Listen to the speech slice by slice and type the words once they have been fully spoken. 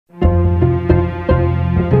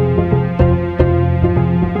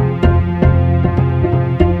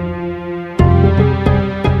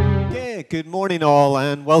morning, all,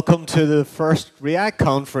 and welcome to the first React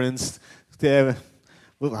conference. We're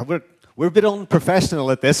a bit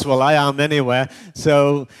unprofessional at this. Well, I am anyway.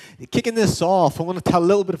 So, kicking this off, I want to tell a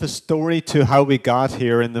little bit of a story to how we got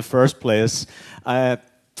here in the first place.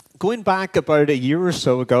 Going back about a year or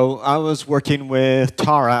so ago, I was working with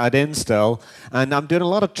Tara at Instill, and I'm doing a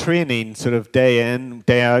lot of training, sort of day in,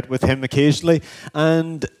 day out with him occasionally.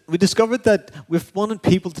 And we discovered that we've wanted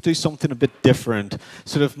people to do something a bit different,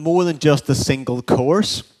 sort of more than just a single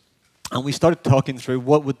course. And we started talking through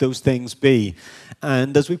what would those things be.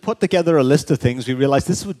 And as we put together a list of things, we realized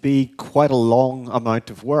this would be quite a long amount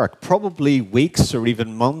of work, probably weeks or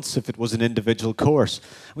even months if it was an individual course.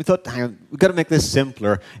 We thought, hang on, we've got to make this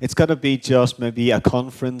simpler. It's got to be just maybe a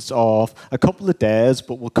conference of a couple of days,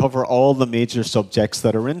 but we'll cover all the major subjects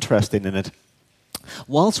that are interesting in it.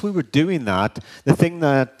 Whilst we were doing that, the thing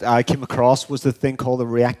that I came across was the thing called the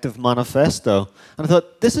Reactive Manifesto. And I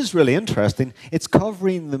thought, this is really interesting. It's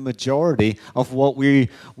covering the majority of what we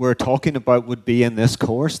were talking about would be in this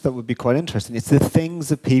course that would be quite interesting. It's the things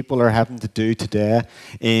that people are having to do today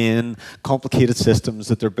in complicated systems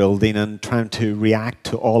that they're building and trying to react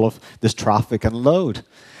to all of this traffic and load.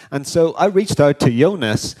 And so I reached out to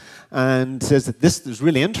Jonas and says that this is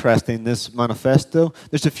really interesting, this manifesto.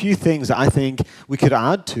 There's a few things that I think we could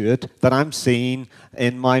add to it that I'm seeing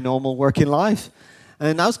in my normal working life.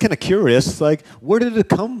 And I was kind of curious, like, where did it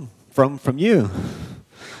come from you?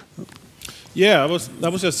 Yeah, I was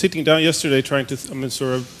just sitting down yesterday trying to,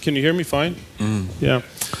 can you hear me fine? Yeah.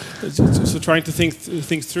 So trying to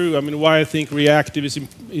think through, why I think Reactive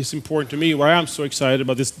is important to me, why I'm so excited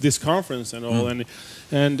about this conference and all.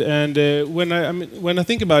 And when I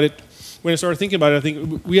think about it, when I started thinking about it, I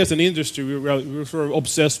think we as an industry, we're sort of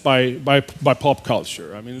obsessed by pop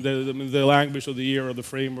culture. The language of the year, or the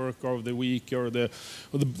framework of the week, or the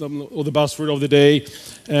buzzword of the day,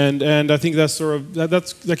 and I think that's sort of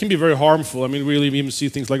that can be very harmful. Really, we even see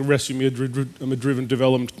things like resume-driven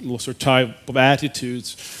development sort of type of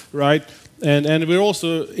attitudes, right? And we're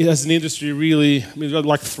also, as an industry, really,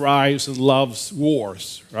 thrives and loves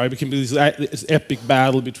wars, right? It can be this epic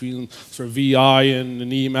battle between sort of VI and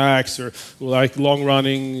Emacs, or like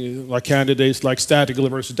long-running candidates like statically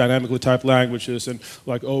versus dynamically typed languages, and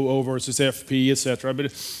like OO versus FP, etc. But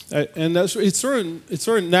it's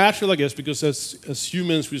sort of natural, I guess, because as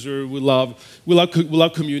humans, we love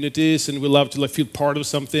communities and we love to feel part of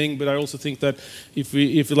something. But I also think that if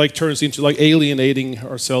it turns into alienating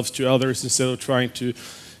ourselves to others instead of trying to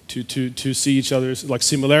see each other's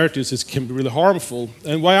similarities, it can be really harmful.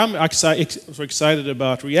 And why I'm so excited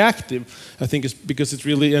about Reactive, I think, is because it's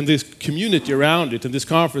really, and this community around it, and this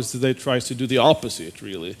conference today tries to do the opposite.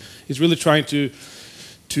 Really, it's really trying to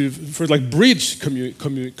bridge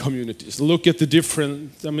communities, look at the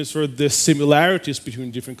different, the similarities between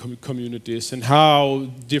different communities, and how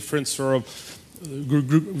different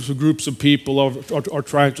groups of people are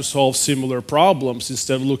trying to solve similar problems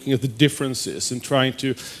instead of looking at the differences and trying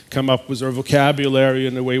to come up with a vocabulary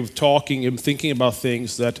and a way of talking and thinking about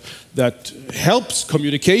things that helps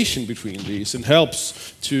communication between these and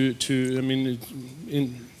helps to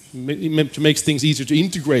makes things easier to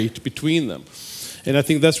integrate between them. And I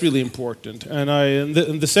think that's really important. And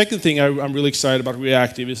the second thing I'm really excited about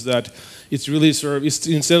Reactive is that it's really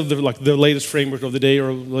instead of the latest framework of the day,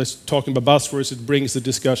 or let's talking about buzzwords, it brings the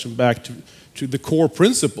discussion back to the core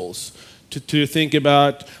principles, to think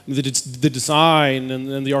about the design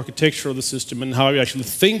and the architecture of the system and how you actually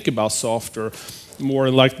think about software more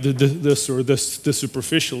like the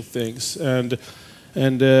superficial things. And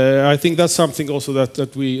I think that's something also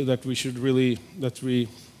that we should really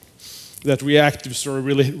that Reactive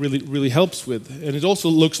really helps with. And it also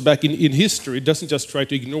looks back in history. It doesn't just try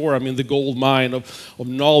to ignore, the gold mine of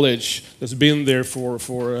knowledge that's been there for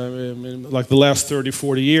the last 30,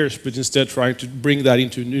 40 years, but instead trying to bring that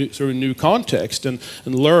into new context and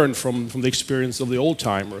learn from the experience of the old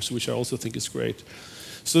timers, which I also think is great.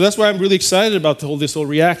 So that's why I'm really excited about this whole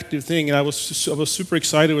Reactive thing. And I was super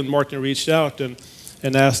excited when Martin reached out and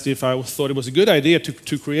asked if I thought it was a good idea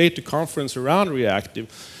to create a conference around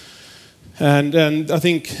Reactive. And I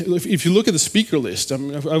think if you look at the speaker list, I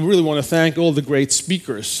really want to thank all the great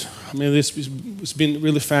speakers. It's been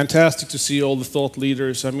really fantastic to see all the thought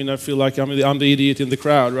leaders. I feel like I'm the idiot in the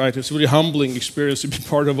crowd, right? It's a really humbling experience to be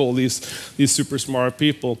part of all these super smart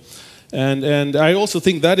people. And I also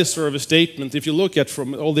think that is sort of a statement. If you look at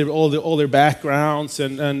from all their backgrounds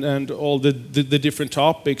and all the different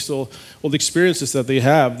topics, all the experiences that they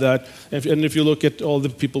have, and if you look at all the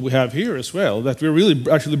people we have here as well, that we're really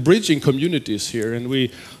actually bridging communities here,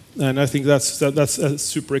 and I think that's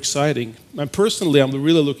super exciting. And personally, I'm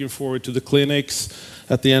really looking forward to the clinics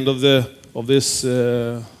at the end of the of this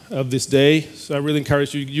day. So I really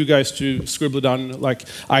encourage you guys to scribble down like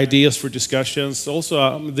ideas for discussions.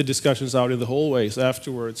 Also, the discussions out in the hallways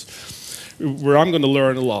afterwards, where I'm going to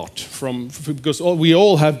learn a lot because we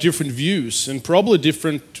all have different views and probably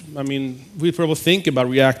different. I mean, we probably think about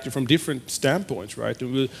Reactive from different standpoints, right?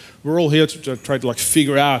 And we're all here to try to like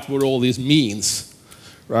figure out what all this means,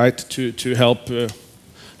 right? To help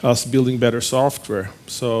us building better software.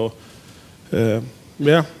 So,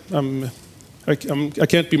 yeah, I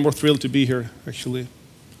can't be more thrilled to be here, actually.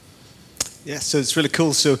 Yeah, so it's really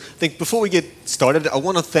cool. So I think before we get started, I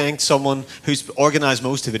want to thank someone who's organized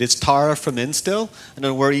most of it. It's Tara from Instill. I don't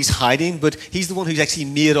know where he's hiding, but he's the one who's actually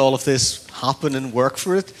made all of this happen and work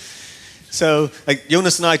for it. So like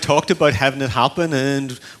Jonas and I talked about having it happen,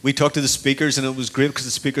 and we talked to the speakers, and it was great because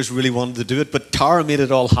the speakers really wanted to do it, but Tara made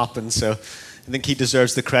it all happen. So I think he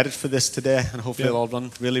deserves the credit for this today, and hopefully it'll all run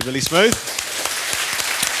really, really smooth.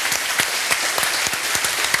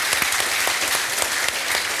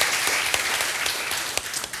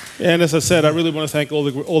 And as I said, I really want to thank all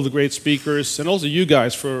the great speakers and also you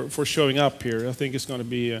guys for showing up here. I think it's going to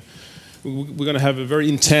be we're going to have a very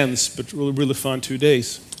intense but really fun 2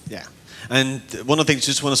 days. Yeah. And one of the things,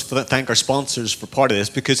 just want to thank our sponsors for part of this,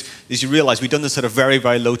 because as you realize, we've done this at a very,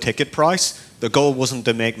 very low ticket price. The goal wasn't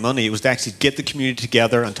to make money, it was to actually get the community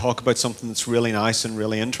together and talk about something that's really nice and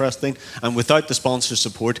really interesting. And without the sponsor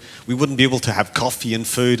support, we wouldn't be able to have coffee and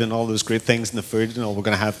food and all those great things in the food we're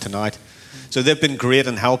going to have tonight. So they've been great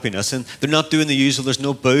in helping us, and they're not doing the usual, there's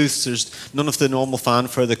no booths, there's none of the normal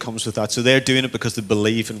fanfare that comes with that. So they're doing it because they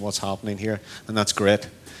believe in what's happening here, and that's great.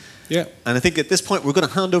 Yeah. And I think at this point we're going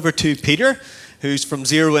to hand over to Peter, who's from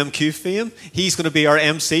Zero MQ fame. He's going to be our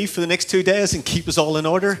MC for the next 2 days and keep us all in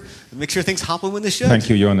order and make sure things happen when they should. Thank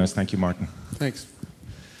you, Jonas. Thank you, Martin. Thanks.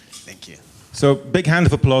 Thank you. So, big hand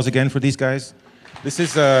of applause again for these guys. This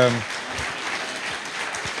is a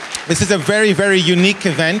very, very unique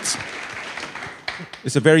event.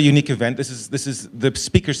 It's a very unique event. This is the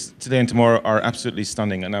speakers today and tomorrow are absolutely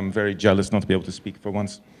stunning, and I'm very jealous not to be able to speak for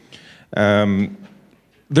once.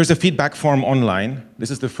 There's a feedback form online. This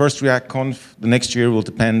is the first ReactConf. The next year will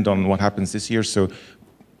depend on what happens this year. So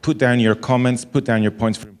put down your comments, put down your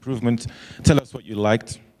points for improvement. Tell us what you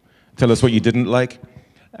liked. Tell us what you didn't like.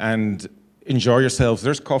 And enjoy yourselves.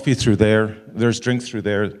 There's coffee through there. There's drinks through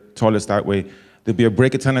there. Toilets that way. There'll be a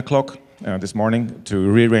break at 10 o'clock this morning to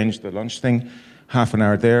rearrange the lunch thing. Half an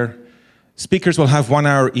hour there. Speakers will have 1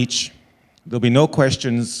 hour each. There'll be no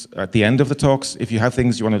questions at the end of the talks. If you have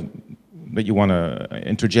things that you want to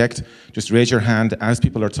interject, just raise your hand as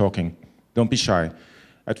people are talking. Don't be shy.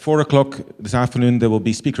 At 4 o'clock this afternoon, there will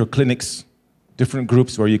be speaker clinics, different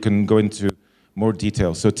groups where you can go into more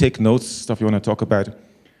detail. So take notes, stuff you want to talk about,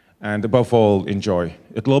 and above all, enjoy.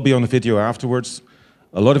 It'll all be on video afterwards.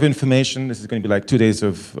 A lot of information. This is going to be like 2 days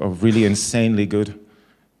of really insanely good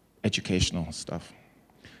educational stuff.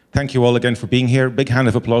 Thank you all again for being here. Big hand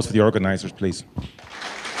of applause for the organizers, please.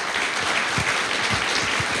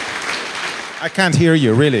 I can't hear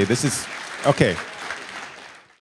you, really. This is... Okay.